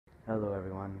Hello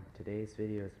everyone, today's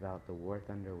video is about the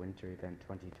WarThunder Winter Event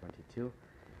 2022,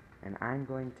 and I'm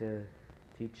going to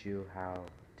teach you how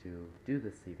to do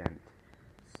this event.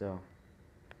 So,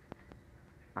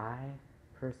 I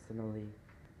personally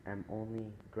am only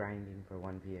grinding for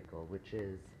one vehicle, which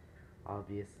is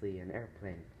obviously an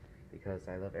airplane, because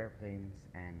I love airplanes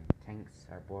and tanks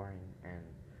are boring and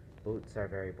boats are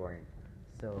very boring.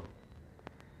 So,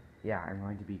 yeah, I'm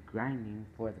going to be grinding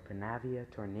for the Panavia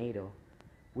Tornado,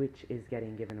 which is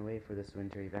getting given away for this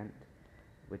winter event,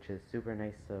 which is super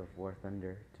nice of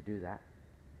WarThunder to do that.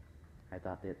 I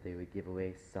thought that they would give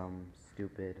away some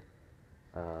stupid,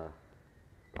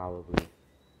 probably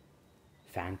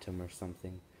Phantom or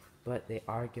something, but they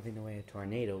are giving away a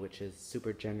Tornado, which is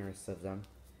super generous of them.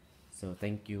 So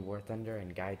thank you WarThunder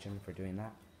and Gaijin for doing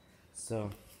that. So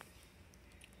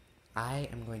I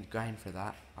am going to grind for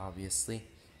that, obviously,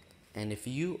 and if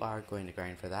you are going to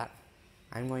grind for that,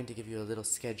 I'm going to give you a little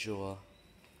schedule,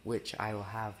 which I will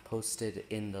have posted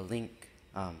in the link,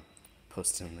 I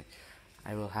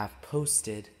will have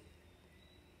posted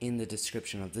in the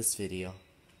description of this video,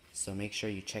 so make sure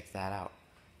you check that out.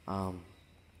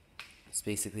 It's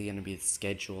basically going to be the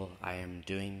schedule I am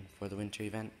doing for the winter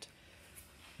event,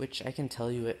 which I can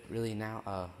tell you it really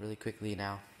quickly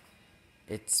now.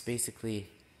 It's basically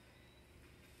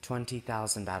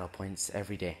 20,000 battle points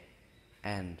every day,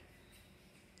 and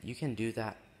you can do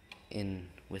that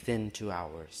within 2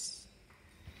 hours.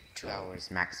 2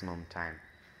 hours maximum time.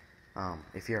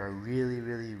 If you're a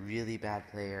really bad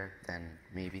player, then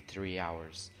maybe 3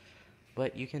 hours.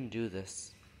 But you can do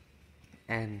this,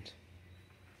 and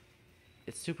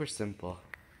it's super simple.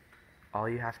 All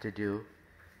you have to do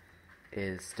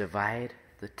is divide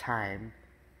the time,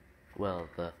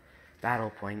 the battle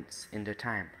points into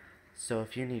time. So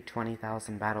if you need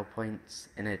 20,000 battle points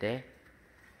in a day,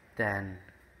 then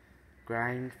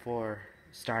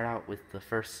start out with the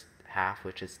first half,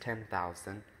 which is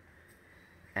 10,000,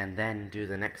 and then do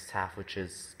the next half, which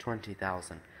is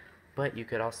 20,000. But you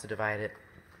could also divide it,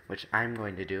 which I'm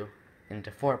going to do, into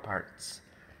 4 parts.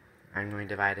 I'm going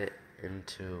to divide it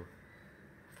into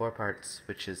 4 parts,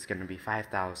 which is going to be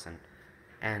 5,000.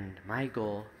 And my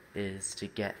goal is to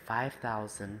get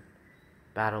 5,000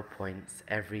 battle points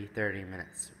every 30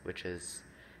 minutes, which is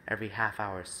every half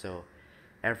hour. So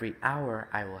every hour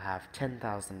I will have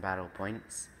 10,000 battle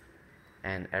points,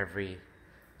 and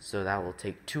so that will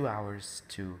take 2 hours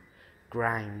to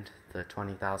grind the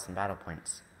 20,000 battle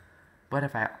points. But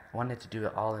if I wanted to do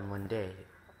it all in one day,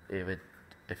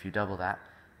 if you double that,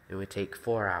 it would take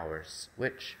 4 hours,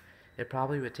 which it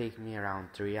probably would take me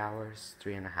around 3 hours,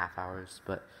 3.5 hours,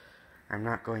 but I'm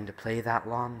not going to play that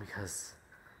long because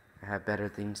I have better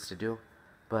things to do.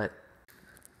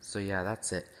 So yeah,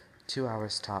 that's it. 2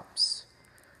 hours tops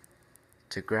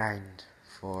to grind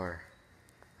for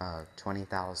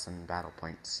 20,000 battle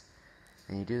points.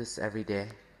 And you do this every day,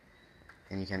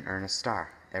 and you can earn a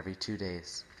star every 2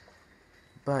 days.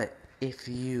 But if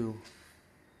you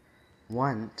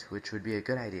want, which would be a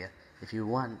good idea, if you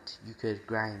want, you could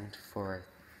grind for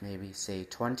maybe, say,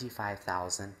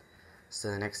 25,000,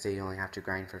 so the next day you only have to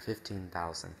grind for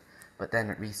 15,000. But then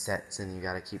it resets and you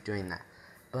gotta keep doing that.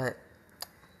 But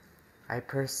I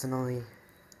personally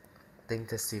think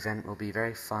this event will be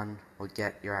very fun, will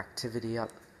get your activity up.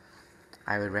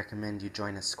 I would recommend you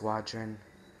join a squadron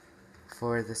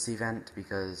for this event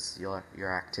because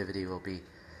your activity will be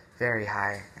very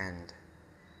high, and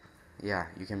yeah,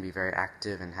 you can be very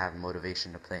active and have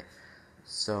motivation to play.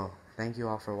 So thank you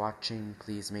all for watching.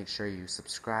 Please make sure you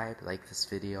subscribe, like this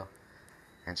video,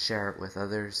 and share it with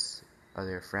others,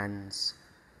 other friends,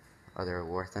 other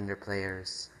WarThunder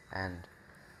players, and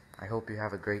I hope you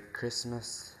have a great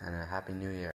Christmas and a Happy New Year.